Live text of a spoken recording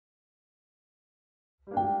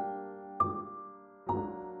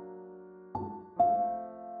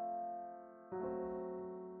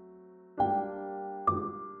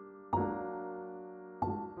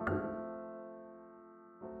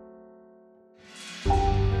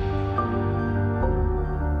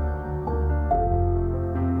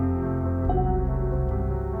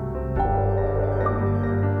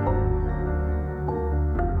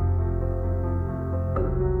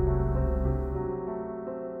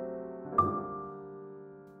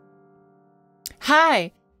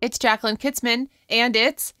Hi, it's Jacqueline Kitzman, and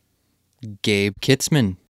it's... Gabe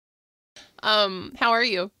Kitzman. How are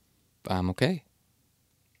you? I'm okay.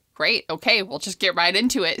 Great. Okay, we'll just get right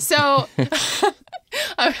into it. So,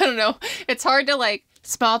 I don't know. It's hard to,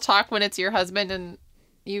 small talk when it's your husband and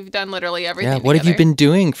you've done literally everything Yeah, what have you together. been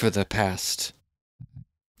doing for the past...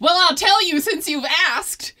 Well, I'll tell you since you've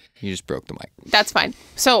asked. You just broke the mic. That's fine.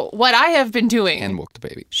 So, what I have been doing... And woke the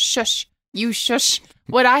baby. Shush. You shush.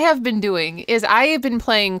 What I have been doing is I have been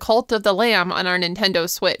playing Cult of the Lamb on our Nintendo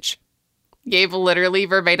Switch. Gabe literally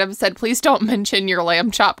verbatim said, please don't mention your lamb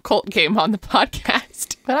chop cult game on the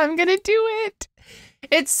podcast. But I'm going to do it.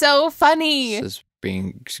 It's so funny. This is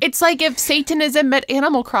being... It's like if Satanism met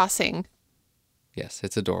Animal Crossing. Yes,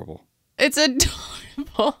 it's adorable. It's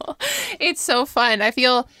adorable. It's so fun. I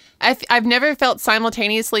feel... I've never felt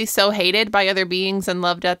simultaneously so hated by other beings and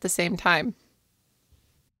loved at the same time.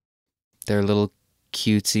 They're little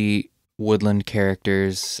cutesy woodland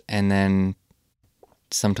characters, and then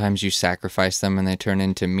sometimes you sacrifice them and they turn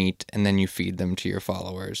into meat, and then you feed them to your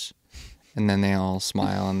followers. And then they all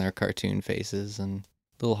smile on their cartoon faces, and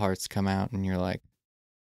little hearts come out, and you're like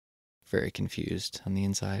very confused on the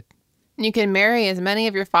inside. You can marry as many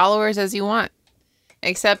of your followers as you want.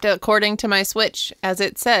 Except according to my Switch, as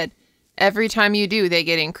it said, every time you do, they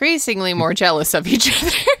get increasingly more jealous of each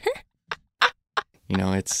other. You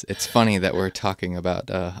know, it's funny that we're talking about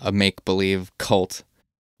a make-believe cult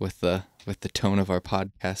with the tone of our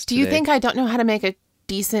podcast Do you today. think I don't know how to make a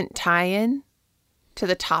decent tie-in to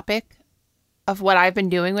the topic of what I've been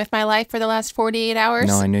doing with my life for the last 48 hours?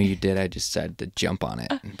 No, I know you did. I just decided to jump on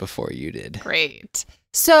it before you did. Great.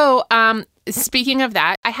 So, speaking of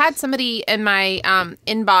that, I had somebody in my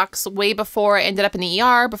inbox way before I ended up in the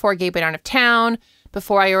ER, before Gabe went out of town,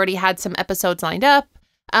 before I already had some episodes lined up,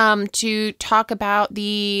 to talk about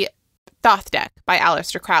the Thoth deck by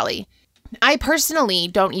Aleister Crowley. I personally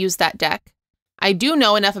don't use that deck. I do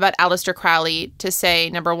know enough about Aleister Crowley to say,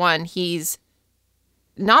 number one, he's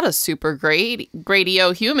not a super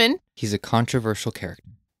great-o human. He's a controversial character.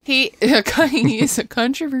 He is a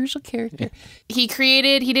controversial character. He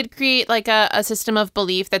did create like a system of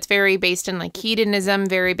belief that's very based in like hedonism,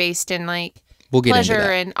 very based in like We'll get pleasure into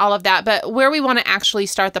that. and all of that. But where we want to actually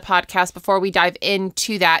start the podcast before we dive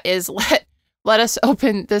into that is let us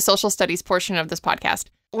open the social studies portion of this podcast.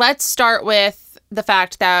 Let's start with the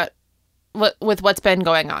fact that with what's been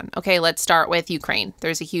going on. Okay, let's start with Ukraine.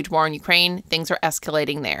 There's a huge war in Ukraine. Things are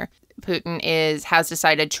escalating there. Putin has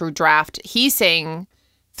decided to draft, he's saying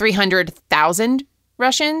 300,000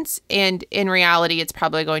 Russians, and in reality, it's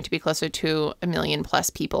probably going to be closer to 1 million plus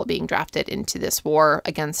people being drafted into this war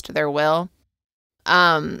against their will.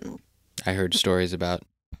 I heard stories about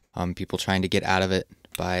people trying to get out of it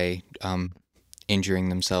by injuring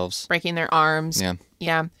themselves. Breaking their arms. Yeah.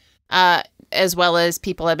 Yeah. As well as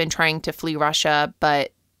people have been trying to flee Russia,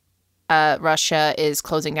 but Russia is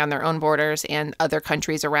closing down their own borders, and other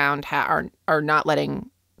countries around are not letting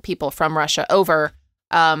people from Russia over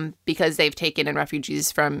because they've taken in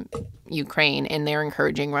refugees from Ukraine, and they're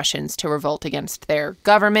encouraging Russians to revolt against their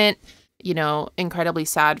government. You know, incredibly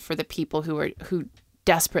sad for the people who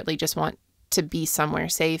desperately just want to be somewhere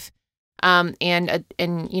safe. And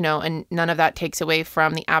none of that takes away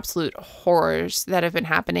from the absolute horrors that have been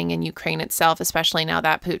happening in Ukraine itself, especially now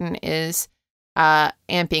that Putin is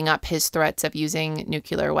amping up his threats of using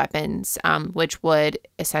nuclear weapons, which would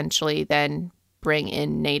essentially then bring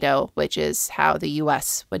in NATO, which is how the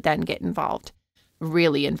U.S. would then get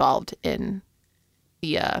really involved in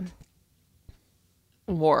the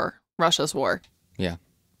war, Russia's war. Yeah.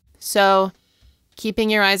 So keeping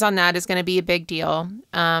your eyes on that is going to be a big deal.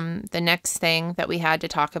 The next thing that we had to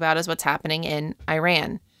talk about is what's happening in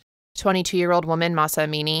Iran. 22-year-old woman Mahsa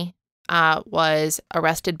Amini was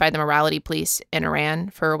arrested by the morality police in Iran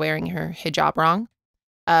for wearing her hijab wrong.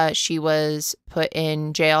 She was put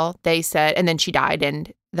in jail, they said, and then she died.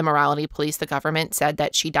 And the morality police, the government, said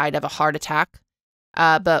that she died of a heart attack.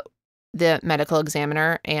 But the medical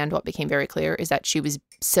examiner, and what became very clear, is that she was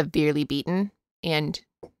severely beaten and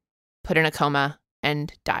put in a coma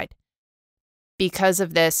and died. Because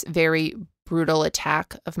of this very brutal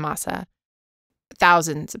attack of Mahsa,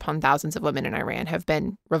 thousands upon thousands of women in Iran have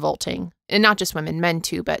been revolting. And not just women, men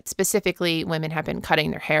too, but specifically women have been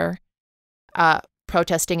cutting their hair,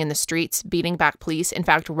 protesting in the streets, beating back police, in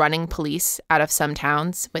fact, running police out of some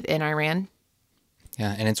towns within Iran.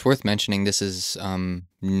 Yeah, and it's worth mentioning this is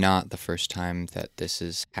not the first time that this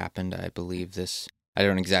has happened. I believe I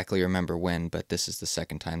don't exactly remember when, but this is the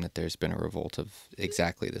second time that there's been a revolt of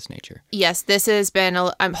exactly this nature. Yes, this has been,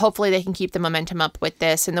 hopefully they can keep the momentum up with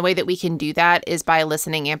this. And the way that we can do that is by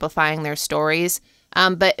listening, amplifying their stories.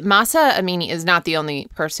 But Masa Amini is not the only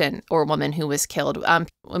person or woman who was killed.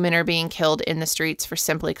 Women are being killed in the streets for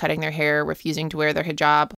simply cutting their hair, refusing to wear their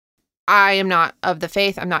hijab. I am not of the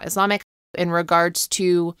faith. I'm not Islamic. In regards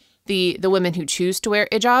to the women who choose to wear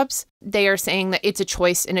hijabs, they are saying that it's a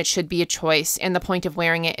choice and it should be a choice. And the point of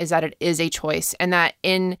wearing it is that it is a choice, and that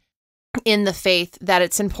in the faith that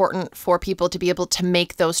it's important for people to be able to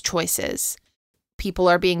make those choices. People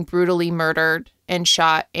are being brutally murdered and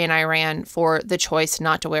shot in Iran for the choice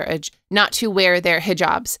not to wear their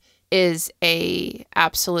hijabs is a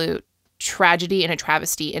absolute tragedy and a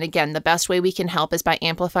travesty. And again, the best way we can help is by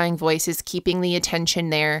amplifying voices, keeping the attention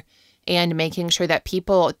there, and making sure that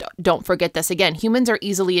people don't forget this. Again, humans are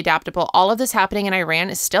easily adaptable. All of this happening in Iran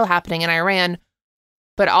is still happening in Iran,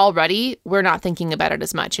 but already we're not thinking about it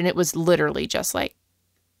as much. And it was literally just like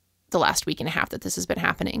the last week and a half that this has been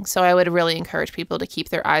happening. So I would really encourage people to keep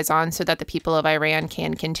their eyes on so that the people of Iran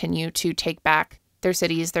can continue to take back their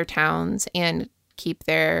cities, their towns, and keep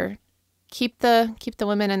the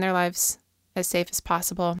women in their lives as safe as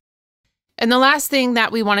possible. And the last thing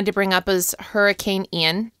that we wanted to bring up is Hurricane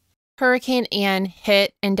Ian. Hurricane Ian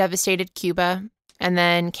hit and devastated Cuba and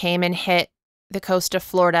then came and hit the coast of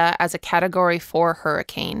Florida as a Category 4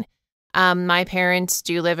 hurricane. My parents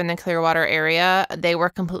do live in the Clearwater area. They were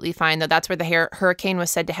completely fine, though. That's where the hurricane was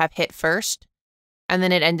said to have hit first. And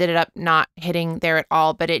then it ended up not hitting there at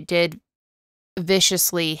all. But it did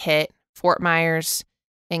viciously hit Fort Myers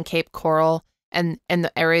and Cape Coral and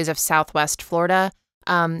the areas of Southwest Florida.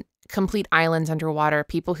 Complete islands underwater.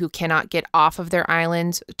 People who cannot get off of their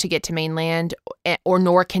islands to get to mainland, or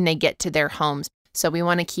nor can they get to their homes. So we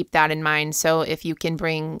want to keep that in mind. So if you can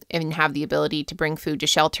bring and have the ability to bring food to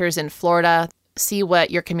shelters in Florida, see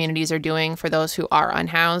what your communities are doing for those who are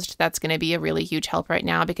unhoused. That's going to be a really huge help right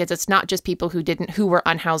now, because it's not just people who were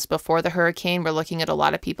unhoused before the hurricane. We're looking at a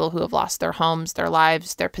lot of people who have lost their homes, their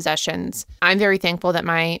lives, their possessions. I'm very thankful that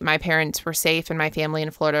my parents were safe and my family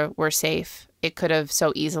in Florida were safe. It could have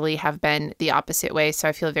so easily have been the opposite way. So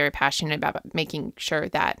I feel very passionate about making sure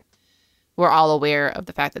that we're all aware of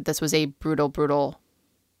the fact that this was a brutal, brutal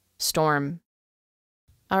storm.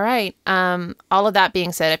 All right. All of that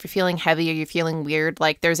being said, if you're feeling heavy or you're feeling weird,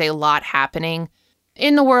 like there's a lot happening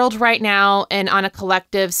in the world right now, and on a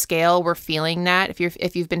collective scale, we're feeling that.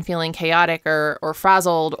 If you've been feeling chaotic or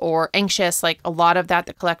frazzled or anxious, like a lot of that,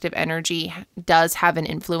 the collective energy does have an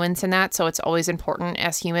influence in that. So it's always important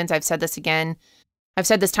as humans. I've said this time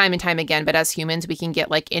and time again, but as humans, we can get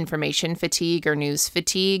like information fatigue or news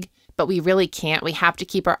fatigue, but we really can't. We have to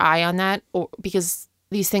keep our eye on that, because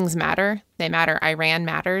these things matter. They matter. Iran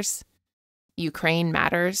matters. Ukraine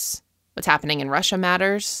matters. What's happening in Russia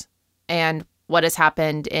matters. And what has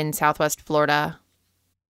happened in Southwest Florida,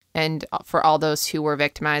 and for all those who were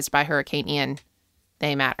victimized by Hurricane Ian,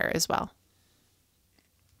 they matter as well.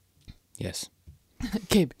 Yes.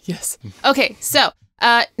 Gabe, yes. Okay, so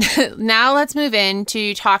now let's move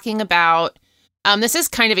into talking about, this is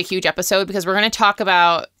kind of a huge episode because we're going to talk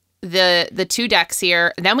about the two decks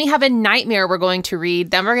here. Then we have a nightmare we're going to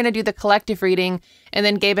read. Then we're going to do the collective reading. And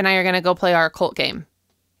then Gabe and I are going to go play our occult game.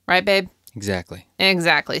 Right, babe?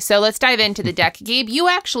 Exactly. So let's dive into the deck. Gabe, you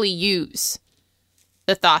actually use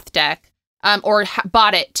the Thoth deck, or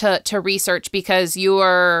bought it to research because you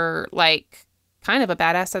are like kind of a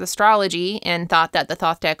badass at astrology and thought that the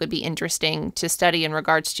Thoth deck would be interesting to study in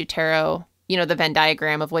regards to tarot, the Venn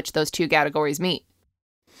diagram of which those two categories meet.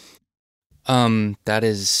 That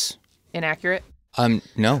is inaccurate.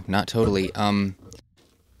 No, not totally.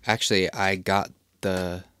 Actually, I got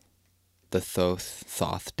the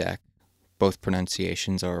Thoth deck. Both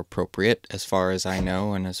pronunciations are appropriate as far as I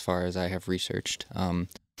know and as far as I have researched.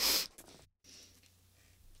 It's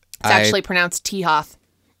actually pronounced Tehoth.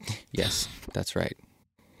 Yes, that's right.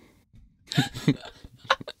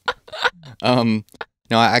 No,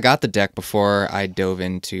 I got the deck before I dove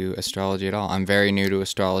into astrology at all. I'm very new to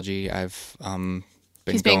astrology. I've been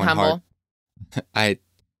He's being going humble. hard.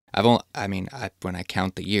 When I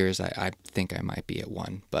count the years, I think I might be at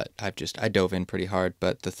one, but I dove in pretty hard.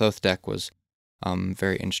 But the Thoth deck was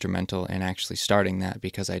very instrumental in actually starting that,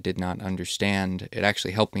 because I did not understand. It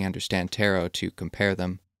actually helped me understand tarot to compare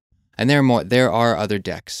them. And there are other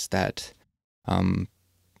decks that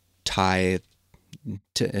tie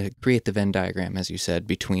to create the Venn diagram, as you said,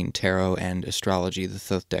 between tarot and astrology. The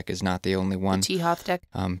Thoth deck is not the only one. The Tehoth deck.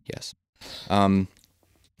 Yes.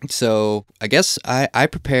 So I guess I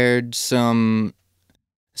prepared some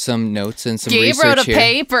notes and some research Gabe wrote a here.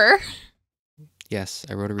 paper. Yes,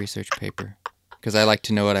 I wrote a research paper because I like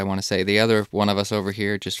to know what I want to say. The other one of us over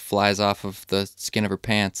here just flies off of the skin of her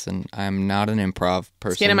pants, and I'm not an improv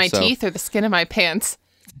person. Skin of my teeth or the skin of my pants?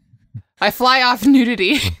 I fly off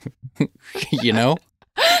nudity. You know?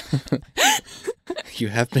 You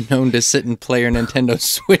have been known to sit and play your Nintendo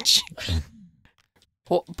Switch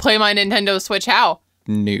Well, play my Nintendo Switch how?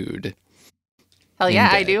 nude. Hell yeah,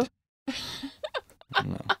 I dead. do. I don't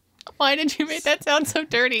know. Why did you make that sound so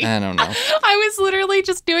dirty? I don't know. I was literally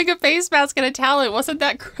just doing a face mask and a towel. It wasn't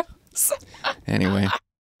that gross. Anyway,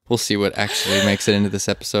 we'll see what actually makes it into this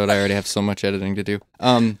episode. I already have so much editing to do.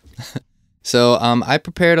 So I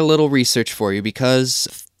prepared a little research for you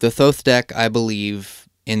because the Thoth deck, I believe,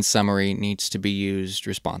 in summary, needs to be used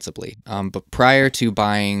responsibly. But prior to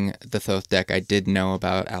buying the Thoth deck, I did know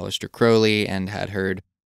about Aleister Crowley and had heard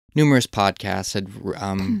numerous podcasts, had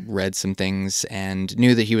read some things, and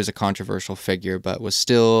knew that he was a controversial figure, but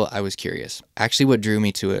I was curious. Actually, what drew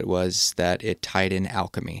me to it was that it tied in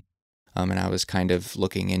alchemy. And I was kind of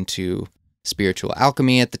looking into spiritual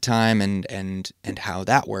alchemy at the time and how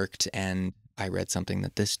that worked, and I read something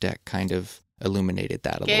that this deck kind of illuminated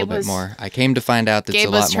that a little bit more. I came to find out that Gabe it's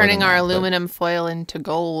a lot more was turning than our that, but- aluminum foil into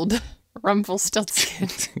gold. Rumpelstiltskin.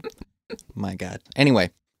 My God.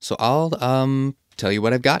 Anyway, so I'll tell you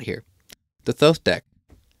what I've got here. The Thoth deck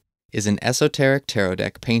is an esoteric tarot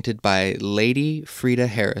deck painted by Lady Frida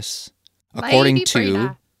Harris, according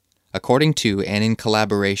to and in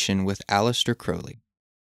collaboration with Aleister Crowley.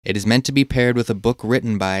 It is meant to be paired with a book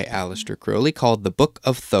written by Aleister Crowley called The Book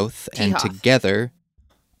of Thoth, and together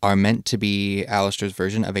are meant to be Aleister's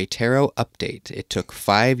version of a tarot update. It took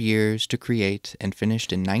 5 years to create and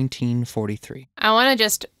finished in 1943. I want to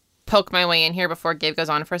just poke my way in here before Gabe goes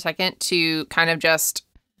on for a second to kind of just...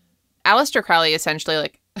 Aleister Crowley essentially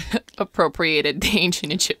like appropriated the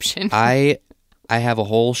ancient Egyptian. I have a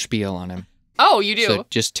whole spiel on him. Oh, you do? So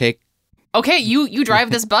just take... Okay, you drive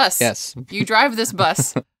this bus. Yes. You drive this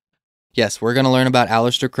bus. Yes, we're going to learn about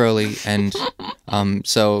Aleister Crowley, and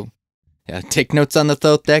take notes on the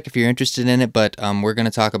Thoth deck if you're interested in it, but we're going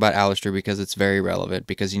to talk about Aleister because it's very relevant,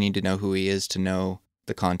 because you need to know who he is to know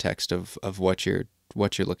the context of what you're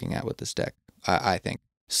looking at with this deck, I think.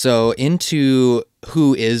 So into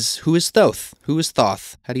who is Thoth? Who is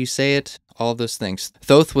Thoth? How do you say it? All of those things.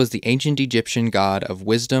 Thoth was the ancient Egyptian god of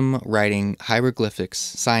wisdom, writing, hieroglyphics,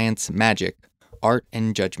 science, magic, art,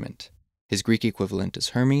 and judgment. His Greek equivalent is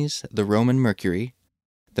Hermes, the Roman Mercury.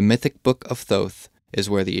 The mythic book of Thoth is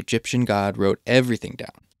where the Egyptian god wrote everything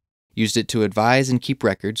down, used it to advise and keep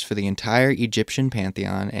records for the entire Egyptian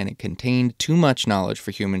pantheon, and it contained too much knowledge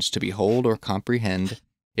for humans to behold or comprehend.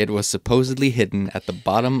 It was supposedly hidden at the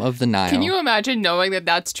bottom of the Nile. Can you imagine knowing that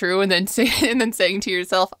that's true and then saying to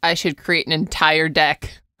yourself, I should create an entire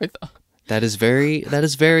deck with That is very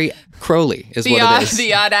Crowley, is what it is.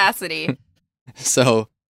 The audacity. So,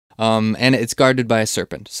 and it's guarded by a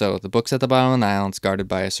serpent. So the book's at the bottom of the Nile, and it's guarded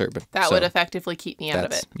by a serpent. That So would effectively keep me out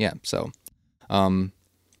of it. Yeah, so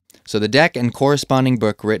the deck and corresponding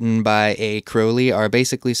book written by A. Crowley are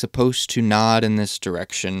basically supposed to nod in this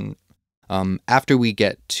direction. After we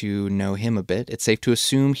get to know him a bit, it's safe to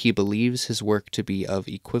assume he believes his work to be of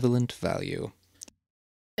equivalent value.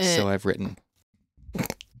 So I've written.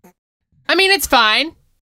 I mean, it's fine.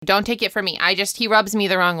 Don't take it from me. He rubs me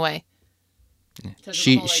the wrong way.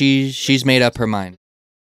 She's made up her mind.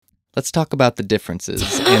 Let's talk about the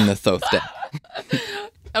differences in the Thoth deck.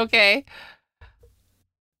 Okay.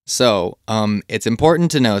 So, it's important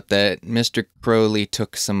to note that Mr. Crowley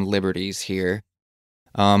took some liberties here.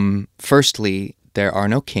 Firstly, there are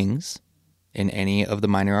no kings in any of the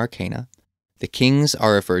minor arcana. The kings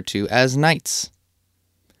are referred to as knights.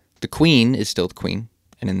 The queen is still the queen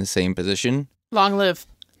and in the same position. Long live.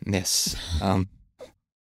 Yes.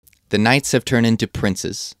 The knights have turned into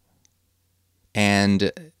princes.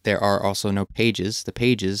 And there are also no pages. The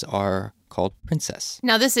pages are called princess.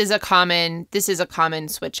 Now this is a common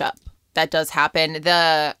switch up that does happen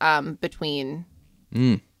between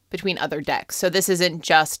other decks. So this isn't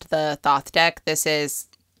just the Thoth deck. This is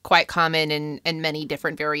quite common in many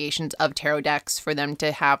different variations of tarot decks for them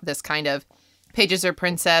to have this kind of pages are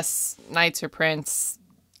princess, knights are prince,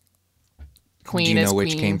 queen is queen. Do you know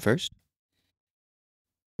which came first?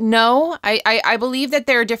 No, I believe that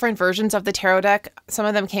there are different versions of the tarot deck. Some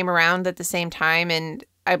of them came around at the same time, and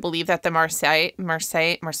I believe that the Marseille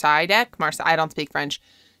deck, I don't speak French,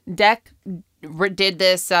 deck did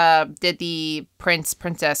the prince,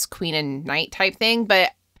 princess, queen, and knight type thing,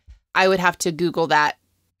 but I would have to Google that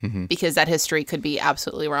because that history could be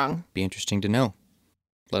absolutely wrong. Be interesting to know.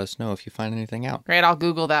 Let us know if you find anything out. Great, I'll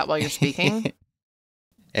Google that while you're speaking.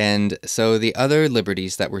 And so the other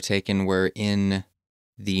liberties that were taken were in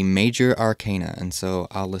the major arcana, and so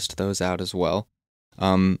I'll list those out as well.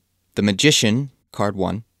 The Magician, card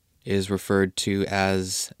 1, is referred to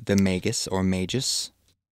as the Magus or Magus.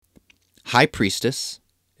 High Priestess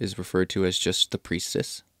is referred to as just the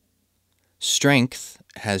priestess. Strength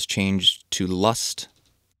has changed to lust.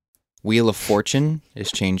 Wheel of Fortune is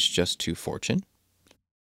changed just to fortune.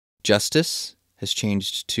 Justice has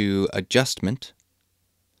changed to adjustment.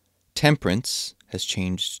 Temperance has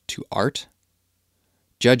changed to art.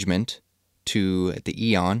 Judgment to the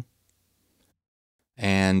eon.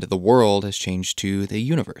 And the world has changed to the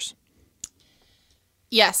universe.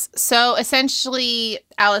 Yes. So essentially,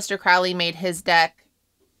 Aleister Crowley made his deck.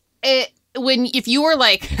 If you were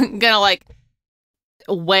gonna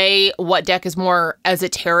weigh what deck is more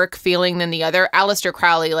esoteric feeling than the other, Aleister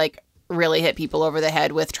Crowley really hit people over the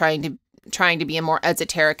head with trying to be a more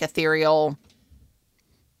esoteric, ethereal,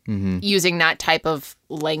 using that type of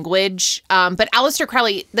language. But Aleister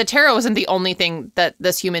Crowley, the tarot wasn't the only thing that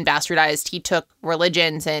this human bastardized. He took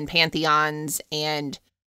religions and pantheons and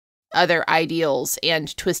other ideals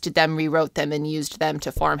and twisted them, rewrote them, and used them to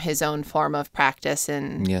form his own form of practice.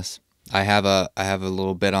 And yes, I have a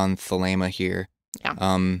little bit on Thelema here,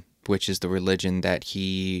 which is the religion that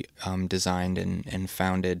he designed and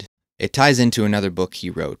founded. It ties into another book he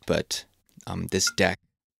wrote, but this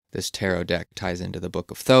tarot deck ties into the Book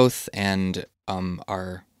of Thoth and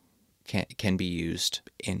can be used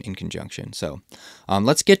in conjunction. So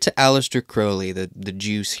let's get to Aleister Crowley, the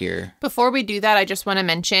juice here. Before we do that, I just want to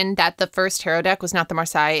mention that the first tarot deck was not the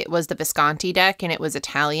Marseille, it was the Visconti deck, and it was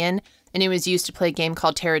Italian, and it was used to play a game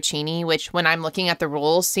called Terracini, which when I'm looking at the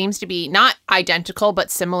rules seems to be not identical,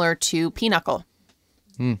 but similar to Pinochle.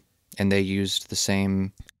 And they used the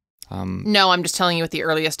same... No, I'm just telling you what the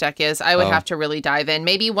earliest deck is. I would have to really dive in.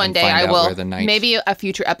 Maybe one day I will. Maybe a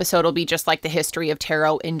future episode will be just the history of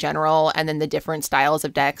tarot in general, and then the different styles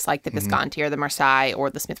of decks, like the Visconti or the Marseille or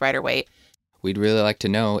the Smith-Rider-Waite. We'd really like to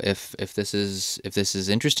know if this is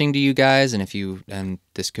interesting to you guys, and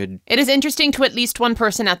this could. It is interesting to at least one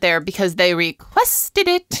person out there because they requested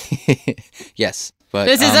it. Yes. But,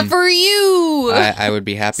 this is for you. I would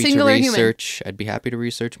be happy Singular to research. Human. I'd be happy to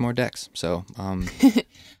research more decks. So.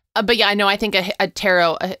 But yeah, I think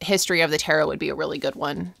a history of the tarot would be a really good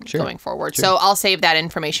one going forward. Sure. So I'll save that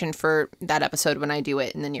information for that episode when I do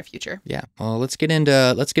it in the near future. Yeah. Well, let's get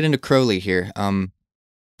into Crowley here.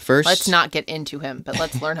 First, let's not get into him, but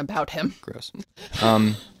let's learn about him. Gross.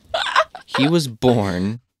 He was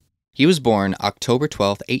born October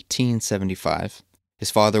 12th, 1875.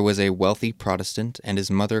 His father was a wealthy Protestant, and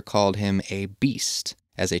his mother called him a beast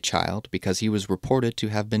as a child because he was reported to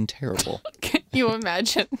have been terrible. Can you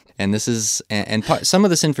imagine? And this is some of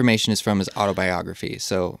this information is from his autobiography,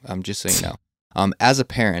 so just so you know. As a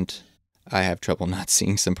parent, I have trouble not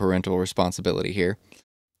seeing some parental responsibility here.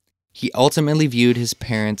 He ultimately viewed his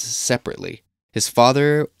parents separately. His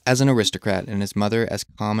father as an aristocrat and his mother as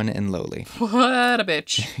common and lowly. What a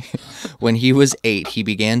bitch. When he was 8, he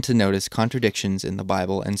began to notice contradictions in the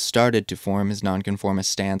Bible and started to form his nonconformist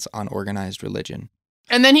stance on organized religion.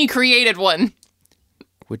 And then he created one.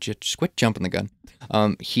 Would you just quit jumping the gun?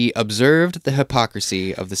 He observed the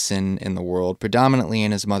hypocrisy of the sin in the world, predominantly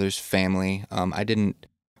in his mother's family. I didn't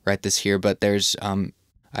write this here, but there's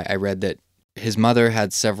I read that his mother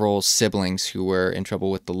had several siblings who were in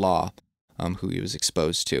trouble with the law, who he was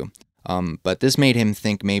exposed to. But this made him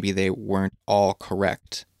think maybe they weren't all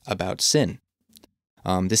correct about sin.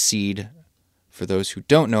 This seed, for those who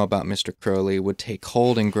don't know about Mr. Crowley, would take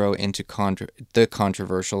hold and grow into the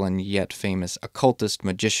controversial and yet famous occultist,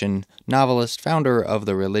 magician, novelist, founder of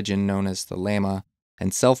the religion known as Thelema,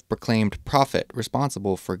 and self-proclaimed prophet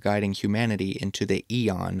responsible for guiding humanity into the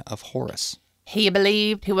eon of Horus. He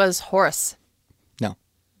believed he was Horus. No.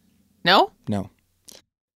 No? No.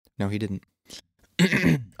 No, he didn't.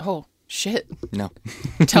 Oh, shit. No.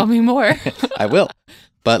 Tell me more. I will.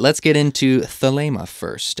 But let's get into Thelema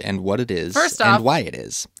first, and what it is, and why it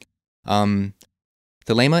is.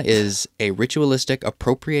 Thelema is a ritualistic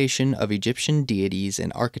appropriation of Egyptian deities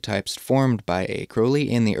and archetypes formed by A.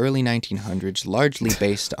 Crowley in the early 1900s, largely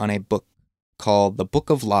based on a book called The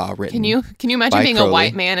Book of Law, written Can you imagine being Crowley. A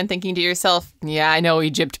white man and thinking to yourself, yeah, I know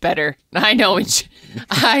Egypt better. I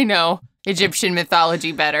know Egyptian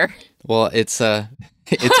mythology better. Well, it's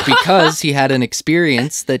because he had an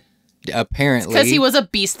experience that apparently... Because he was a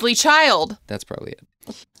beastly child. That's probably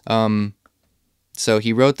it. So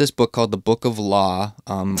he wrote this book called The Book of Law,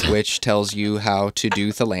 which tells you how to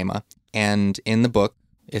do Thelema. And in the book,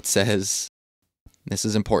 it says, this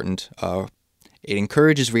is important, it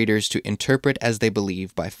encourages readers to interpret as they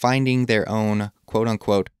believe by finding their own,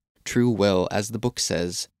 quote-unquote, true will. As the book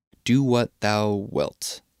says, do what thou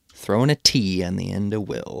wilt. Throw in a T on the end of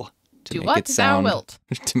will. Do what thou wilt.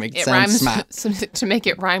 To make it sound smart. To make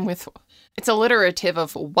it rhyme with... It's alliterative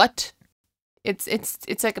of what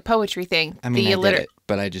It's like a poetry thing. I mean, I get it,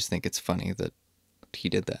 but I just think it's funny that he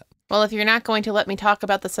did that. Well, if you're not going to let me talk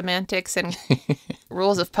about the semantics and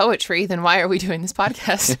rules of poetry, then why are we doing this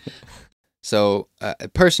podcast? So,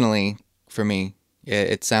 personally, for me,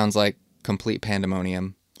 it sounds like complete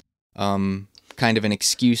pandemonium. Kind of an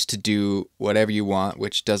excuse to do whatever you want,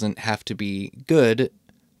 which doesn't have to be good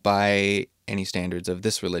by any standards of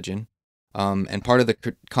this religion. And part of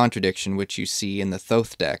the contradiction, which you see in the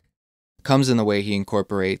Thoth deck, comes in the way he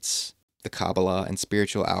incorporates the Kabbalah and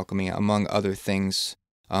spiritual alchemy, among other things,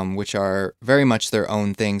 which are very much their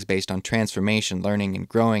own things based on transformation, learning and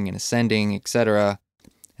growing and ascending, etc.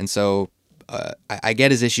 And so I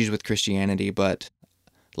get his issues with Christianity, but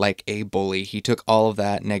like a bully, he took all of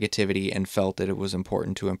that negativity and felt that it was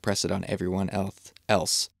important to impress it on everyone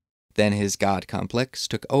else. Then his God complex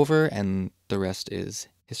took over, and the rest is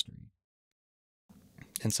history.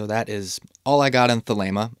 And so that is all I got on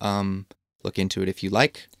Thelema. Look into it if you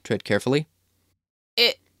like. Tread carefully.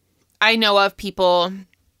 I know of people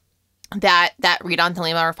that read on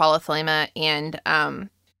Thelema or follow Thelema, and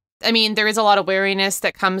I mean, there is a lot of wariness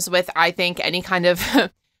that comes with, I think, any kind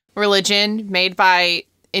of religion made by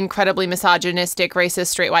incredibly misogynistic, racist,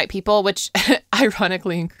 straight white people, which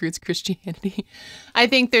ironically includes Christianity. I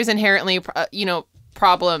think there's inherently,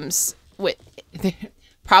 problems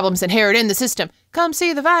inherent in the system. Come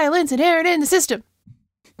see the violence inherent in the system.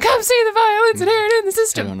 Come see the violence inherent in the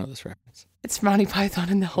system. I don't know this reference. It's Monty Python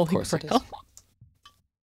and the Holy Grail. Of course it is.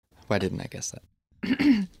 Why didn't I guess that?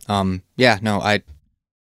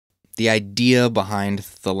 The idea behind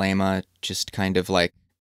Thelema just kind of like,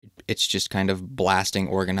 it's just kind of blasting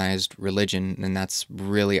organized religion, and that's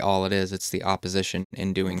really all it is. It's the opposition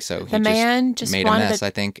in doing so. The man just made a mess, I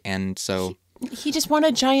think, and so he just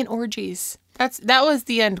wanted giant orgies. That was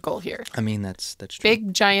the end goal here. I mean, that's true.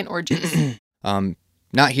 Big giant orgies.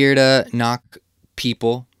 Not here to knock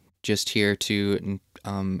people, just here to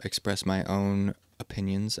express my own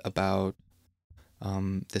opinions about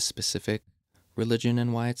this specific religion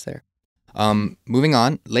and why it's there. Moving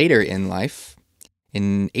on, later in life,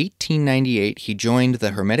 in 1898, he joined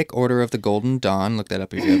the Hermetic Order of the Golden Dawn, look that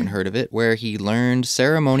up if you haven't heard of it, where he learned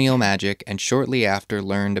ceremonial magic and shortly after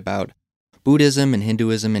learned about Buddhism and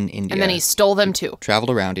Hinduism in India. And then he stole them too. Traveled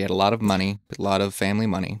around. He had a lot of money, a lot of family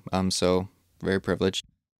money, so very privileged.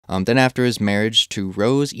 Then after his marriage to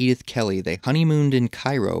Rose Edith Kelly, they honeymooned in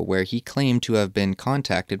Cairo, where he claimed to have been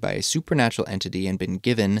contacted by a supernatural entity and been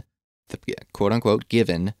given, quote-unquote,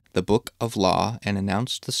 given the Book of Law and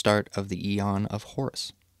announced the start of the Eon of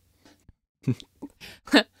Horus.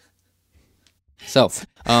 So,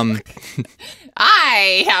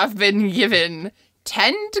 I have been given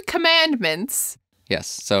 10 commandments. Yes,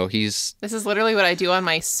 so This is literally what I do on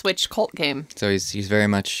my Switch cult game. So he's very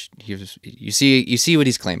much, you see what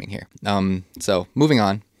he's claiming here. So, moving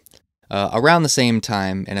on. Around the same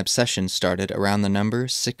time, an obsession started around the number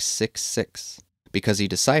 666, because he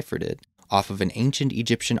deciphered it off of an ancient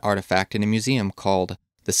Egyptian artifact in a museum called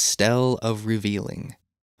the Stele of Revealing.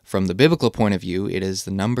 From the biblical point of view, it is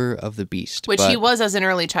the number of the beast. Which he was as an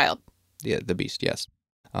early child. Yeah, the beast, yes.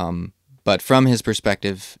 But from his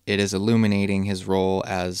perspective, it is illuminating his role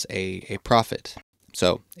as a prophet.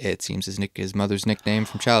 So it seems his mother's nickname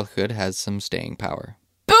from childhood has some staying power.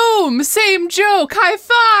 Boom! Same joke! High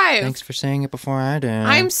five! Thanks for saying it before I did.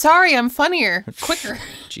 I'm sorry, I'm funnier. Quicker.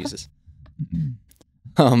 Jesus.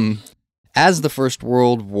 As the First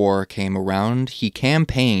World War came around, he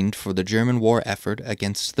campaigned for the German war effort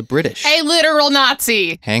against the British. A literal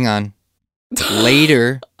Nazi! Hang on.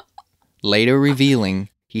 Later revealing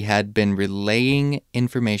he had been relaying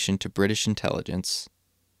information to British intelligence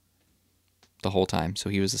the whole time, so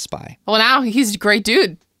he was a spy. Well, now he's a great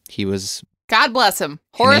dude. He was... God bless him.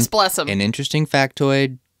 Horus bless him. An interesting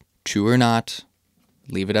factoid, true or not,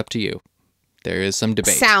 leave it up to you. There is some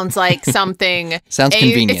debate. Sounds like something... Sounds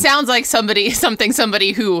convenient. It sounds like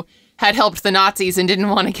somebody who had helped the Nazis and didn't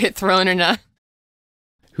want to get thrown in a...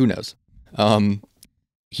 Who knows?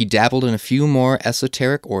 He dabbled in a few more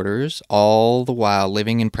esoteric orders, all the while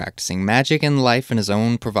living and practicing magic and life in his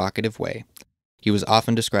own provocative way. He was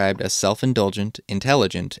often described as self-indulgent,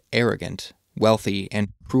 intelligent, arrogant, wealthy,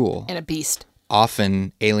 and cruel. And a beast.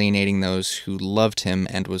 Often alienating those who loved him,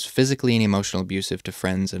 and was physically and emotionally abusive to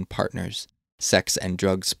friends and partners. Sex and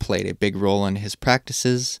drugs played a big role in his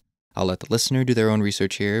practices. I'll let the listener do their own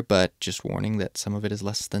research here, but just warning that some of it is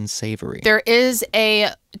less than savory. There is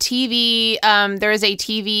a TV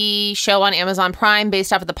show on Amazon Prime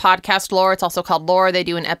based off of the podcast Lore. It's also called Lore. They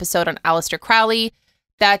do an episode on Aleister Crowley.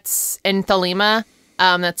 That's in Thelema.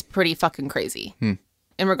 That's pretty fucking crazy. In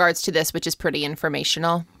regards to this, which is pretty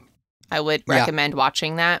informational. I would recommend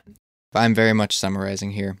watching that. I'm very much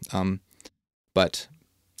summarizing here. But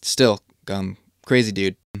still, crazy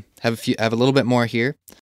dude. Have a little bit more here.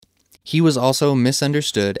 He was also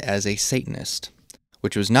misunderstood as a Satanist,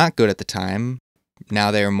 which was not good at the time.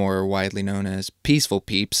 Now they are more widely known as peaceful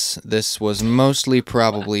peeps. This was mostly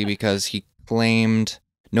probably because he claimed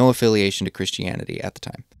no affiliation to Christianity at the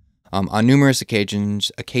time. On numerous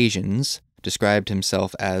occasions, described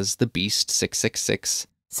himself as the Beast 666.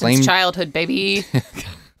 Since childhood, baby.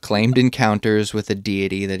 Claimed encounters with a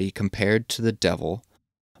deity that he compared to the devil,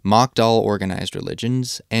 mocked all organized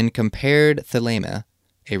religions, and compared Thelema,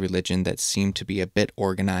 a religion that seemed to be a bit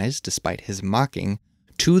organized despite his mocking,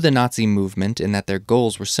 to the Nazi movement in that their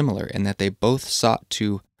goals were similar and that they both sought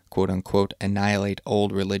to, quote-unquote, annihilate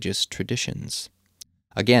old religious traditions.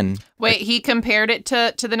 Again... Wait, he compared it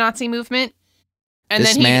to the Nazi movement? And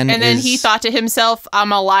then he thought to himself, I'm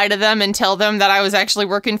going to lie to them and tell them that I was actually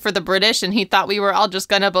working for the British, and he thought we were all just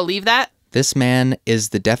going to believe that? This man is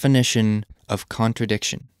the definition of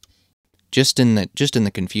contradiction. Just in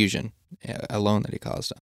the confusion alone that he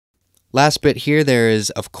caused. Last bit here, there is,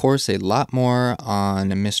 of course, a lot more on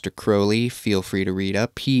Mr. Crowley. Feel free to read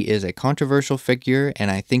up. He is a controversial figure,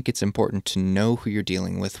 and I think it's important to know who you're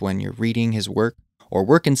dealing with when you're reading his work, or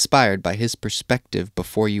work inspired by his perspective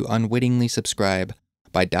before you unwittingly subscribe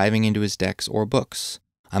by diving into his decks or books.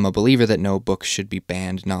 I'm a believer that no books should be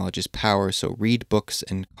banned. Knowledge is power, so read books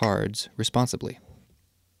and cards responsibly.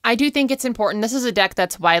 I do think it's important. This is a deck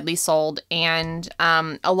that's widely sold, and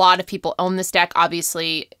a lot of people own this deck.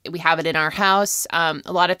 Obviously, we have it in our house. A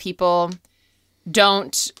lot of people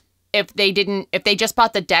don't, if they just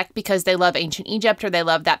bought the deck because they love ancient Egypt or they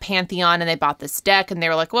love that pantheon and they bought this deck and they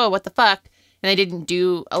were like, whoa, what the fuck? And they didn't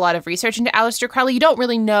do a lot of research into Aleister Crowley. You don't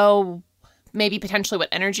really know maybe potentially what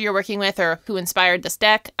energy you're working with or who inspired this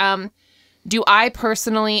deck. Do I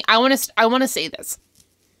personally, I want to say this.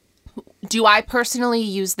 Do I personally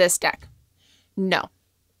use this deck? No.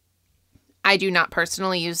 I do not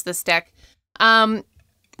personally use this deck.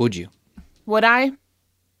 Would you? Would I?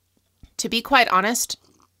 To be quite honest,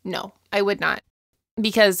 no, I would not.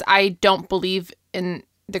 Because I don't believe in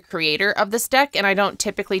the creator of this deck, and I don't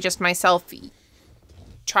typically just myself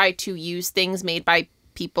try to use things made by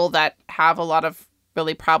people that have a lot of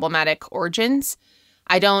really problematic origins.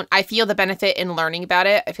 I feel the benefit in learning about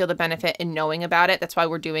it. I feel the benefit in knowing about it. That's why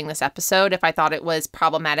we're doing this episode. If I thought it was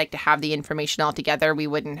problematic to have the information all together,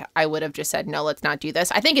 I would have just said, no, let's not do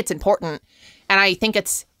this. I think it's important, and I think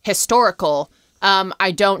it's historical.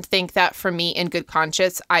 I don't think that for me, in good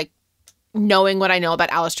conscience, knowing what I know about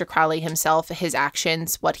Aleister Crowley himself, his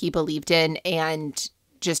actions, what he believed in, and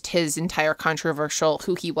just his entire controversial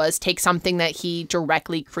who he was, take something that he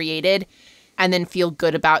directly created and then feel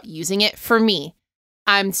good about using it. For me,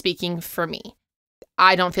 I'm speaking for me.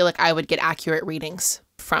 I don't feel like I would get accurate readings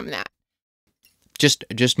from that.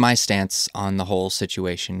 Just my stance on the whole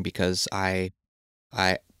situation, because I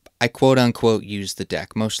quote unquote use the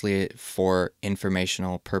deck mostly for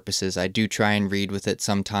informational purposes. I do try and read with it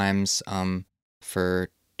sometimes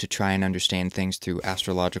to try and understand things through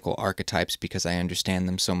astrological archetypes because I understand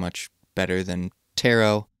them so much better than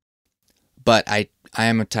tarot. But I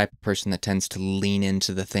am a type of person that tends to lean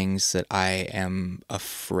into the things that I am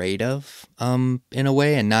afraid of, in a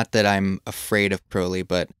way, and not that I'm afraid of Crowley,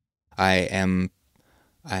 but I am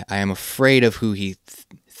afraid of who he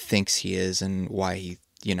thinks he is and why he,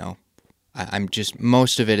 I'm just,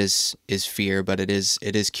 most of it is fear, but it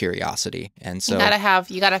is curiosity, and so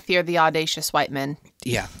you gotta fear the audacious white men.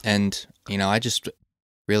 Yeah, and I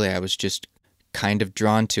was just kind of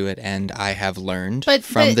drawn to it, and I have learned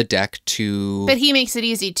from the deck to... But he makes it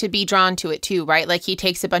easy to be drawn to it too, right? Like, he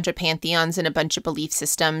takes a bunch of pantheons and a bunch of belief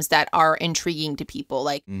systems that are intriguing to people.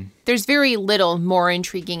 Like, there's very little more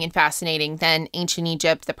intriguing and fascinating than ancient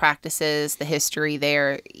Egypt, the practices, the history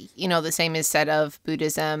there. The same is said of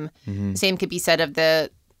Buddhism. Mm-hmm. The same could be said of I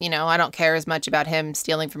don't care as much about him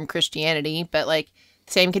stealing from Christianity, but, like,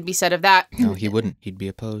 the same could be said of that. No, he wouldn't. He'd be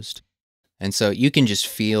opposed. And so you can just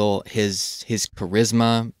feel his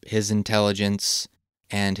charisma, his intelligence,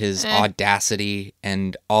 and his audacity,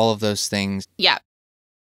 and all of those things. Yeah.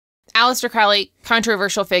 Aleister Crowley,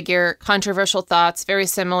 controversial figure, controversial thoughts, very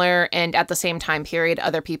similar, and at the same time period,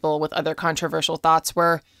 other people with other controversial thoughts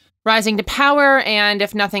were rising to power, and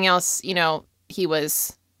if nothing else, he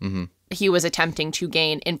was attempting to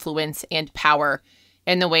gain influence and power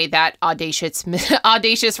in the way that audacious,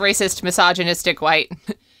 racist, misogynistic white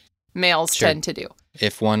males tend to do.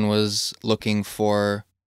 If one was looking for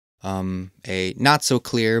a not so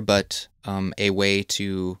clear, but a way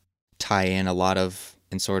to tie in a lot of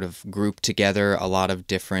and sort of group together a lot of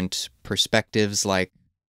different perspectives, like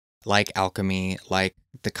like alchemy, like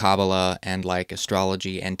the Kabbalah, and like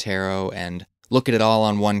astrology and tarot, and look at it all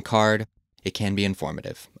on one card, it can be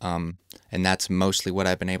informative. And that's mostly what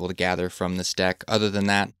I've been able to gather from this deck. Other than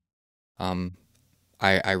that,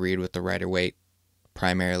 I read with the Rider-Waite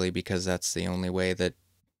primarily because that's the only way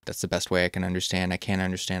that's the best way I can understand. I can't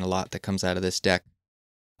understand a lot that comes out of this deck.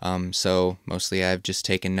 So mostly I've just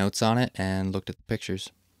taken notes on it and looked at the pictures.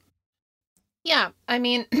 Yeah, I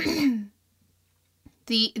mean,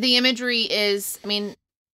 the imagery is, the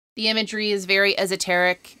imagery is very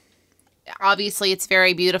esoteric. Obviously, it's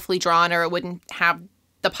very beautifully drawn, or it wouldn't have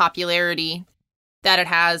the popularity that it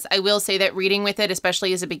has. I will say that reading with it,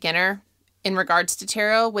 especially as a beginner in regards to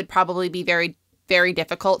tarot, would probably be very, very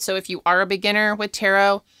difficult. So if you are a beginner with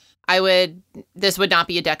tarot, this would not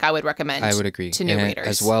be a deck I would recommend. I would agree. To new readers.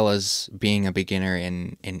 As well as being a beginner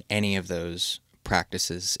in any of those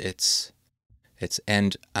practices,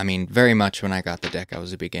 and I mean, very much when I got the deck, I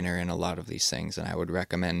was a beginner in a lot of these things, and I would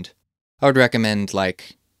recommend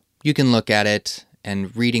like, you can look at it,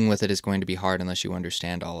 and reading with it is going to be hard unless you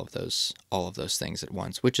understand all of those things at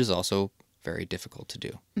once, which is also very difficult to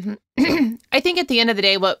do. Mm-hmm. I think at the end of the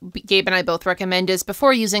day, what Gabe and I both recommend is,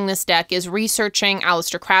 before using this deck, is researching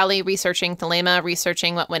Aleister Crowley, researching Thelema,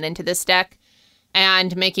 researching what went into this deck,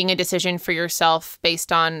 and making a decision for yourself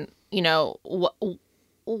based on,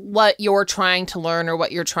 what you're trying to learn or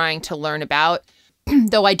what you're trying to learn about.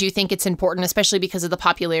 Though I do think it's important, especially because of the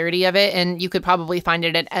popularity of it, and you could probably find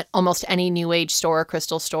it at almost any New Age store or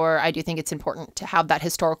crystal store. I do think it's important to have that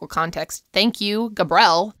historical context. Thank you,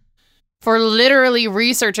 Gabrielle, for literally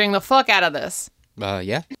researching the fuck out of this.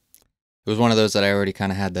 Yeah. It was one of those that I already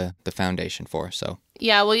kind of had the foundation for, so.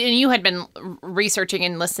 Yeah, well, and you had been researching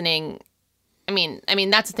and listening. I mean,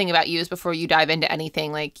 that's the thing about you, is before you dive into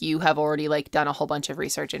anything, like, you have already, like, done a whole bunch of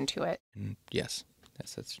research into it. Yes.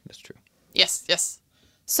 That's true. Yes.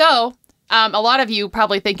 So, a lot of you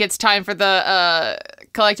probably think it's time for the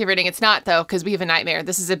collective reading. It's not, though, because we have a nightmare.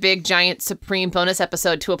 This is a big, giant, supreme bonus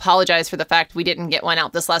episode to apologize for the fact we didn't get one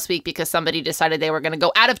out this last week because somebody decided they were going to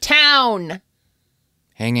go out of town.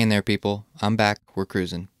 Hang in there, people. I'm back. We're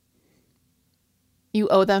cruising. You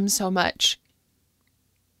owe them so much.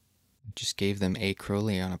 I just gave them A.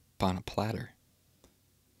 Crowley on a platter.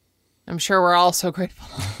 I'm sure we're all so grateful.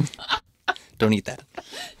 Don't eat that.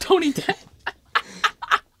 Don't eat that.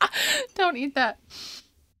 Don't eat that.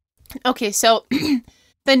 Okay, so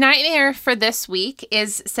the nightmare for this week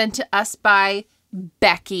is sent to us by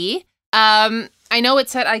Becky. I know it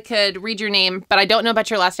said I could read your name, but I don't know about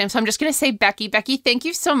your last name, so I'm just going to say Becky. Becky, thank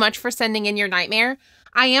you so much for sending in your nightmare.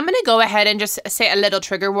 I am going to go ahead and just say a little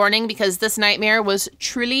trigger warning, because this nightmare was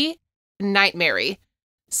truly nightmare-y.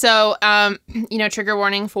 So, trigger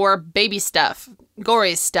warning for baby stuff,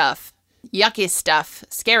 gory stuff, yucky stuff,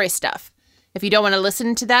 scary stuff. If you don't want to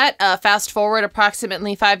listen to that, fast forward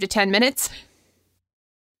approximately 5 to 10 minutes,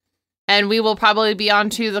 and we will probably be on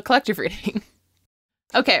to the collective reading.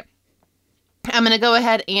 Okay, I'm going to go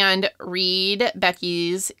ahead and read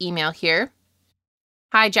Becky's email here.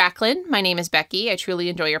 Hi, Jacqueline. My name is Becky. I truly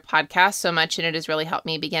enjoy your podcast so much, and it has really helped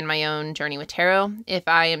me begin my own journey with tarot. If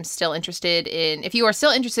you are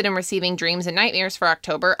still interested in receiving dreams and nightmares for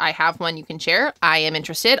October, I have one you can share. I am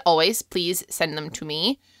interested. Always, please send them to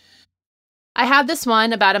me. I had this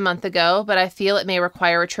one about a month ago, but I feel it may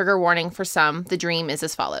require a trigger warning for some. The dream is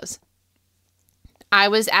as follows. I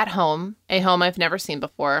was at home, a home I've never seen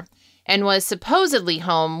before, and was supposedly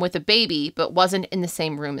home with a baby, but wasn't in the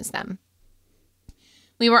same room as them.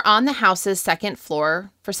 We were on the house's second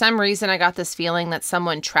floor. For some reason, I got this feeling that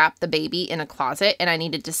someone trapped the baby in a closet and I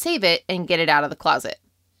needed to save it and get it out of the closet.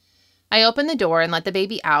 I opened the door and let the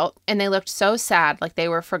baby out, and they looked so sad, like they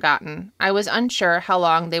were forgotten. I was unsure how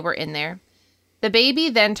long they were in there. The baby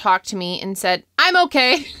then talked to me and said, "I'm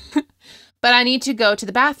okay, but I need to go to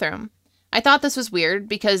the bathroom." I thought this was weird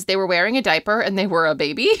because they were wearing a diaper and they were a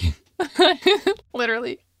baby.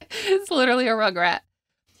 Literally. It's literally a rugrat.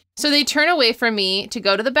 So they turn away from me to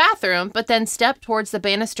go to the bathroom, but then step towards the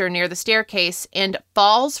banister near the staircase and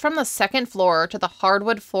falls from the second floor to the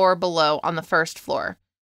hardwood floor below on the first floor.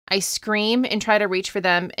 I scream and try to reach for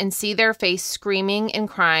them and see their face screaming and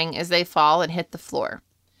crying as they fall and hit the floor.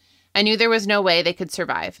 I knew there was no way they could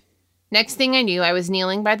survive. Next thing I knew, I was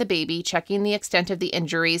kneeling by the baby, checking the extent of the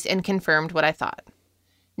injuries, and confirmed what I thought.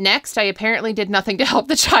 Next, I apparently did nothing to help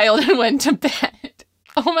the child and went to bed.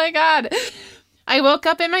 Oh my God. I woke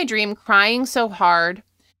up in my dream crying so hard,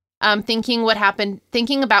 thinking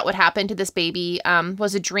about what happened to this baby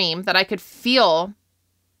was a dream that I could feel,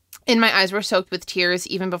 and my eyes were soaked with tears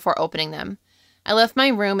even before opening them. I left my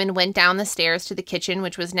room and went down the stairs to the kitchen,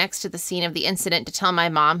 which was next to the scene of the incident, to tell my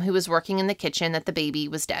mom, who was working in the kitchen, that the baby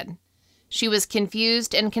was dead. She was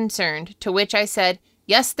confused and concerned, to which I said,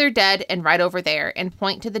 "Yes, they're dead and right over there," and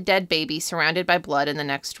point to the dead baby surrounded by blood in the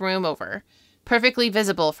next room over, perfectly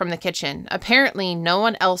visible from the kitchen. Apparently, no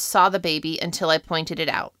one else saw the baby until I pointed it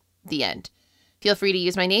out. The end. Feel free to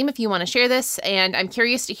use my name if you want to share this, and I'm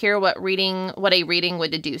curious to hear what a reading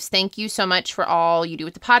would deduce. Thank you so much for all you do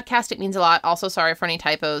with the podcast. It means a lot. Also, sorry for any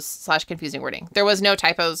typos / confusing wording. There was no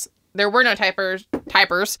typos. There were no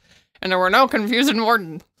typers, and there were no confusing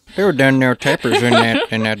wording. There were done no typers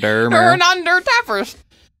in that there. There were none there typers.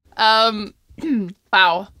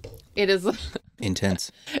 Wow. It is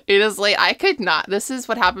intense. It is late. I could not. This is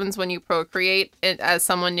what happens when you procreate as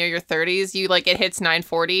someone near your 30s. You it hits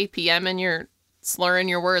 9:40 p.m. and you're slurring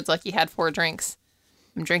your words like you had 4 drinks.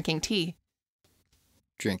 I'm drinking tea.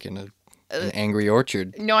 Drinking an Angry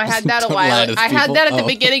Orchard. No, I had that a while. I had that at the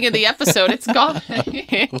beginning of the episode. It's gone.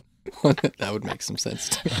 That would make some sense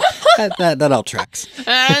too. that all tracks.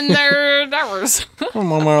 And there was. I'm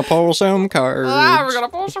gonna pull some cards. We're gonna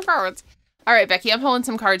pull some cards. All right, Becky, I'm pulling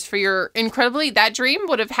some cards for your that dream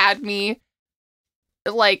would have had me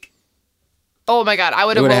oh my God, I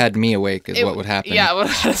would have had me awake is what would happen. Yeah, it would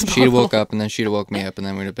have had us she'd have woke up and then she'd have woke me up and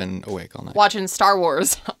then we'd have been awake all night. Watching Star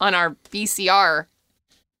Wars on our VCR.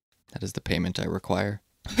 That is the payment I require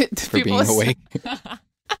for being awake.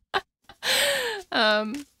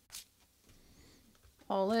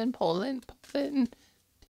 Pulling.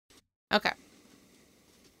 Okay.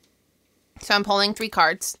 So I'm pulling 3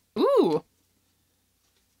 cards. Ooh.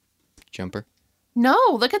 Jumper. No,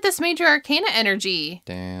 look at this major arcana energy.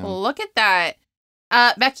 Damn. Look at that.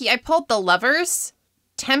 Becky, I pulled the Lovers,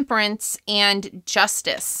 Temperance, and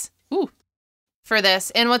Justice. Ooh. For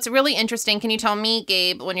this. And what's really interesting, can you tell me,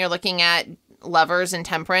 Gabe, when you're looking at Lovers and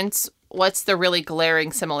Temperance, what's the really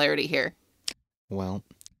glaring similarity here? Well,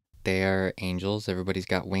 they are angels. Everybody's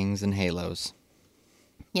got wings and halos.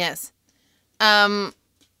 Yes.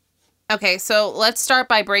 Okay, so let's start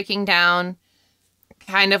by breaking down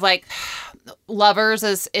kind of Lovers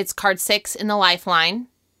is it's card 6 in the lifeline.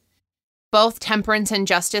 Both Temperance and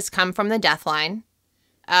Justice come from the death line.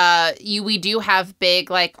 We do have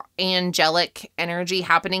big angelic energy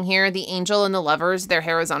happening here. The angel and the Lovers, their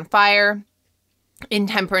hair is on fire. In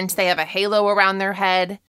Temperance, they have a halo around their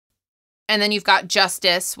head. And then you've got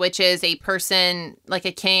Justice, which is a person like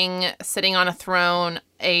a king sitting on a throne,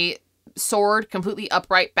 a sword completely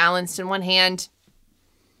upright, balanced in one hand,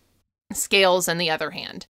 scales in the other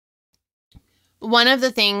hand. One of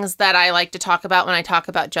the things that I like to talk about when I talk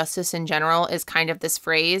about justice in general is kind of this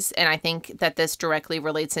phrase, and I think that this directly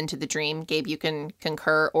relates into the dream. Gabe, you can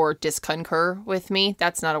concur or disconcur with me.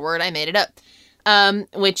 That's not a word. I made it up.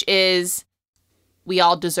 Which is, we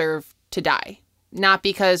all deserve to die. Not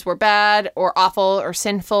because we're bad or awful or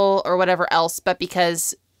sinful or whatever else, but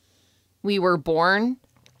because we were born.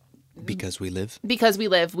 Because we live. Because we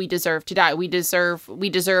live, we deserve to die. We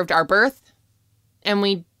deserved our birth, and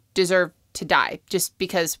we deserve to die just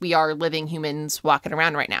because we are living humans walking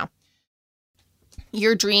around right now.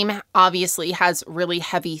 Your dream obviously has really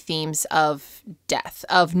heavy themes of death,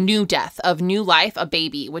 of new life, a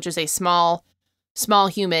baby, which is a small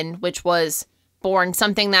human, which was born,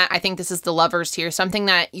 something that I think this is the Lovers here, something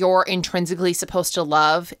that you're intrinsically supposed to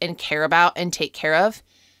love and care about and take care of.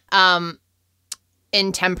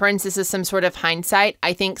 In Temperance, this is some sort of hindsight.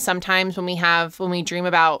 I think sometimes when we dream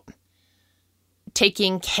about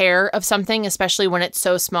taking care of something, especially when it's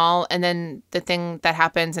so small, and then the thing that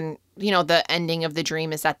happens and, the ending of the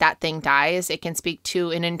dream is that thing dies, it can speak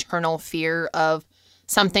to an internal fear of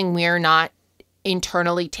something we're not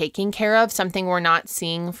internally taking care of, something we're not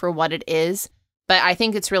seeing for what it is. But I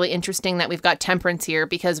think it's really interesting that we've got Temperance here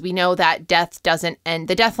because we know that death doesn't end.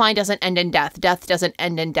 The death line doesn't end in death. Death doesn't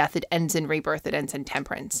end in death. It ends in rebirth. It ends in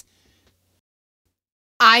Temperance.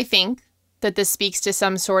 I think that this speaks to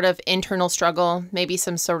some sort of internal struggle, maybe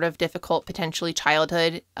some sort of difficult, potentially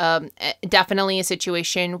childhood. Definitely a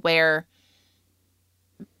situation where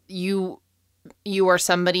you are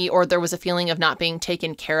somebody, or there was a feeling of not being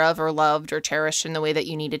taken care of or loved or cherished in the way that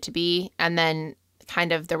you needed to be. And then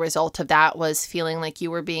kind of the result of that was feeling like you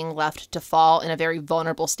were being left to fall in a very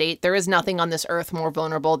vulnerable state. There is nothing on this earth more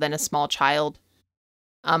vulnerable than a small child,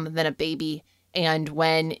 than a baby. And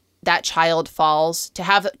when that child falls, to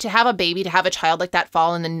have a baby, to have a child like that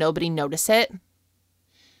fall and then nobody notice it,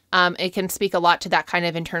 it can speak a lot to that kind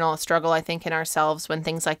of internal struggle, I think, in ourselves when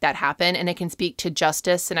things like that happen. And it can speak to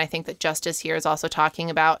justice. And I think that justice here is also talking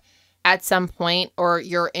about at some point, or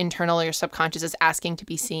your internal or your subconscious is asking to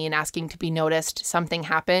be seen, asking to be noticed. Something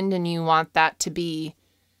happened and you want that to be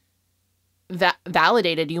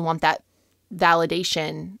validated. You want that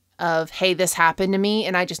validation of, hey, this happened to me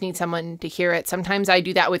and I just need someone to hear it. Sometimes I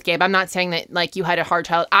do that with Gabe. I'm not saying that like you had a hard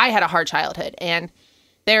child. I had a hard childhood, and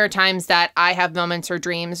there are times that I have moments or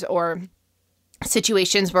dreams or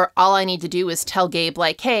situations where all I need to do is tell Gabe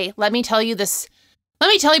like, hey, let me tell you this. Let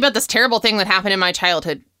me tell you about this terrible thing that happened in my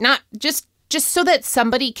childhood. Not just so that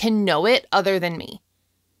somebody can know it other than me.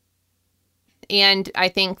 And I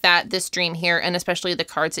think that this dream here, and especially the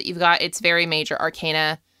cards that you've got, it's very major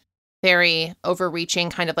arcana, very overreaching,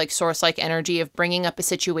 kind of like source-like energy of bringing up a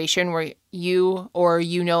situation where you or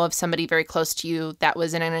you know of somebody very close to you that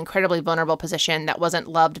was in an incredibly vulnerable position, that wasn't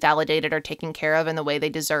loved, validated, or taken care of in the way they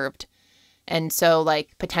deserved. And so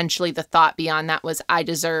like potentially the thought beyond that was, I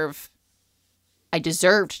deserved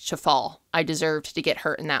to fall. I deserved to get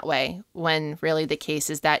hurt in that way, when really the case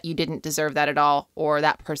is that you didn't deserve that at all, or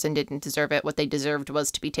that person didn't deserve it. What they deserved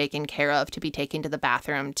was to be taken care of, to be taken to the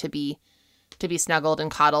bathroom, to be snuggled and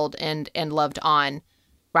coddled and loved on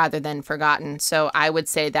rather than forgotten. So I would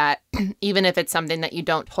say that even if it's something that you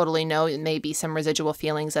don't totally know, it may be some residual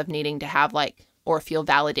feelings of needing to have like, or feel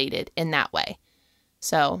validated in that way.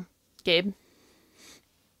 So, Gabe?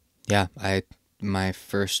 Yeah, my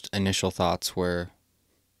first initial thoughts were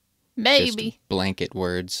maybe just blanket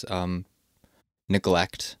words,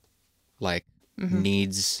 neglect, like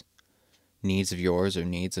needs of yours or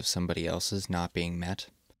needs of somebody else's not being met.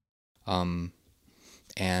 And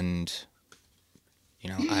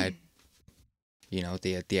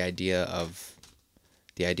the idea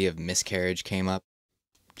of miscarriage came up,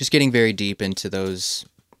 just getting very deep into those,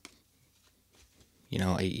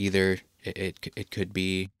 either it could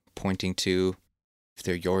be pointing to if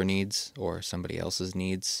they're your needs or somebody else's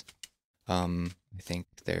needs. I think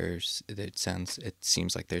it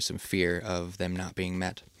seems like there's some fear of them not being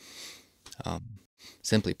met.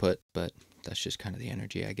 Simply put, but that's just kind of the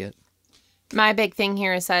energy I get. My big thing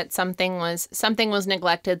here is that something was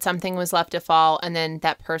neglected, something was left to fall, and then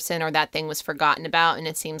that person or that thing was forgotten about, and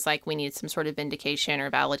it seems like we need some sort of vindication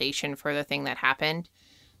or validation for the thing that happened.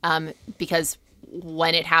 Because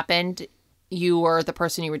when it happened, you or the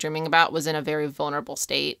person you were dreaming about was in a very vulnerable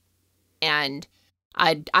state, and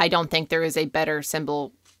I don't think there is a better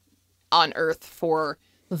symbol on earth for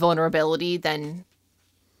vulnerability than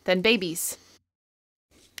babies.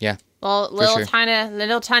 Yeah. Well, little tiny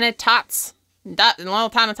tots. Little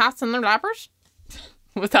tiny tots in their diapers.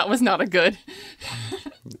 That was not a good.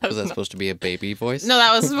 Was that supposed to be a baby voice? No,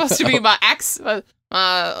 that was supposed to be my southern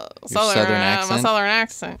accent. My southern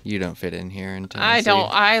accent. You don't fit in here in Tennessee. I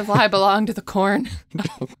don't. I belong to the corn.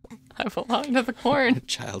 I belong to the corn. A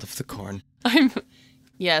child of the corn.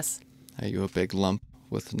 Yes. Are you a big lump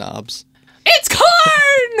with knobs? It's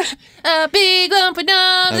corn! A big lump of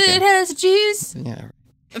knobs. Okay. It has juice. Yeah.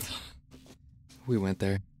 We went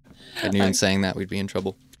there. I knew in saying that we'd be in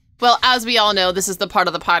trouble. Well, as we all know, this is the part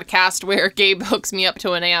of the podcast where Gabe hooks me up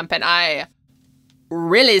to an amp and I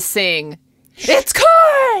really sing. It's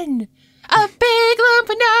corn! A big lump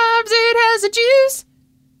of knobs. It has a juice.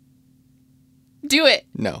 Do it.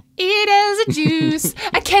 No. It has a juice.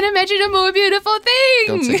 I can't imagine a more beautiful thing.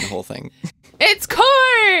 Don't sing the whole thing. It's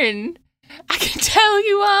corn. I can tell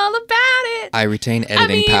you all about it. I retain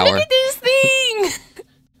editing power. Look at this thing.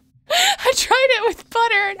 I tried it with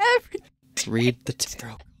butter and everything. Let's read the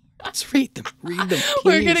tarot. Let's read them. Read them, please.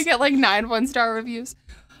 We're going to get like 9 1-star reviews.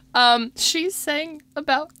 She sang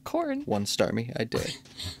about corn. 1-star me. I did.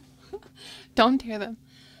 Don't dare them.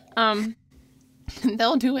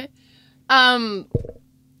 They'll do it.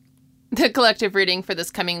 The collective reading for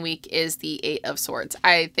this coming week is the 8 of Swords.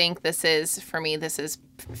 I think this is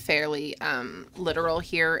fairly literal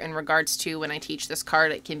here in regards to when I teach this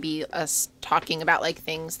card. It can be us talking about like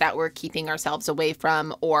things that we're keeping ourselves away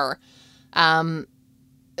from, or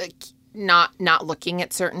not looking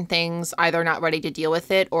at certain things, either not ready to deal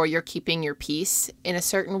with it, or you're keeping your peace in a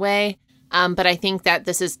certain way. But I think that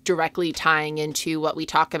this is directly tying into what we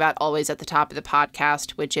talk about always at the top of the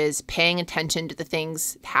podcast, which is paying attention to the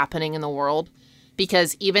things happening in the world.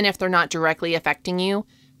 Because even if they're not directly affecting you,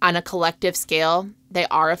 on a collective scale, they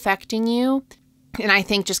are affecting you. And I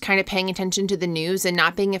think just kind of paying attention to the news and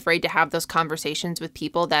not being afraid to have those conversations with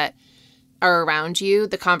people that are around you.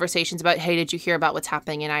 The conversations about, hey, did you hear about what's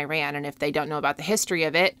happening in Iran? And if they don't know about the history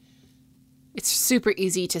of it, it's super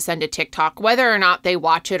easy to send a TikTok, whether or not they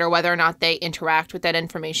watch it or whether or not they interact with that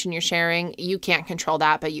information you're sharing. You can't control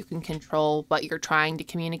that, but you can control what you're trying to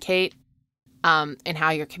communicate, and how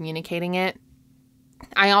you're communicating it.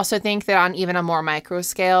 I also think that on even a more micro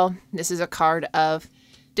scale, this is a card of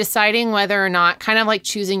deciding whether or not, kind of like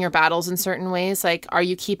choosing your battles in certain ways. Like, are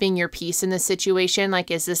you keeping your peace in this situation? Like,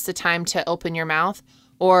 is this the time to open your mouth?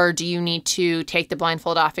 Or do you need to take the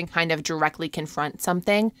blindfold off and kind of directly confront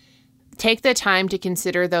something? Take the time to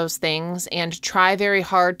consider those things and try very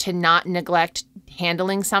hard to not neglect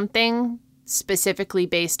handling something specifically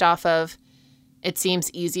based off of it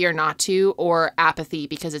seems easier not to, or apathy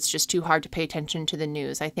because it's just too hard to pay attention to the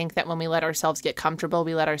news. I think that when we let ourselves get comfortable,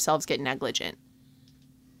 we let ourselves get negligent.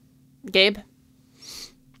 Gabe?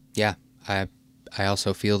 Yeah, I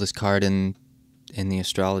also feel this card in the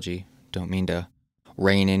astrology. Don't mean to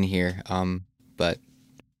rein in here, but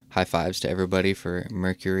high fives to everybody for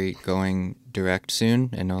Mercury going direct soon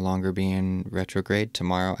and no longer being retrograde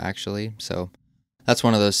tomorrow, actually. So that's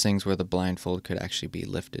one of those things where the blindfold could actually be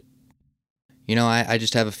lifted. You know, I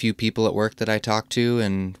just have a few people at work that I talk to,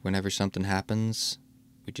 and whenever something happens,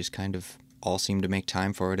 we just kind of all seem to make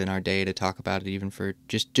time for it in our day to talk about it, even for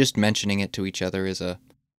just mentioning it to each other is a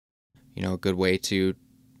good way to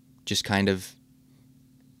just kind of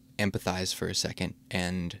empathize for a second.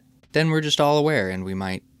 And then we're just all aware, and we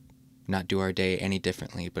might not do our day any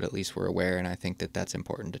differently, but at least we're aware, and I think that that's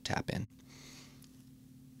important to tap in.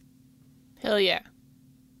 Hell yeah.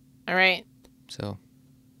 All right. So...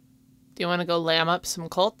 do you want to go lamb up some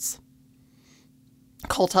colts?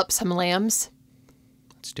 Colt up some lambs?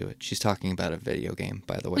 Let's do it. She's talking about a video game,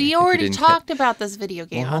 by the way. We already talked about this video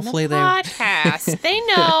game on the hopefully podcast. They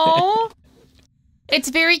know. It's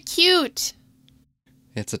very cute.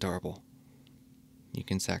 It's adorable. You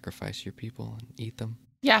can sacrifice your people and eat them.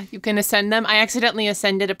 Yeah, you can ascend them. I accidentally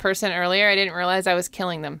ascended a person earlier. I didn't realize I was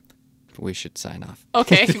killing them. We should sign off.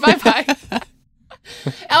 Okay, bye-bye.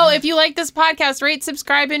 Oh, if you like this podcast, rate,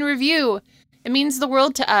 subscribe, and review. It means the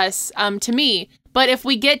world to us, to me. But if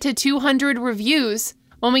we get to 200 reviews,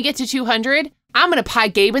 when we get to 200, I'm going to pie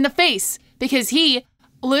Gabe in the face because he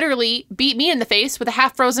literally beat me in the face with a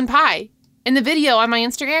half-frozen pie. In the video on my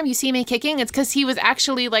Instagram, you see me kicking. It's because he was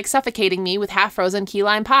actually like suffocating me with half-frozen key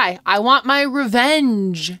lime pie. I want my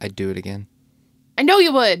revenge. I'd do it again. I know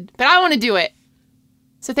you would, but I want to do it.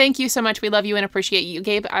 So thank you so much. We love you and appreciate you,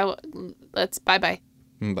 Gabe. Let's bye-bye.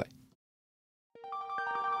 Bye.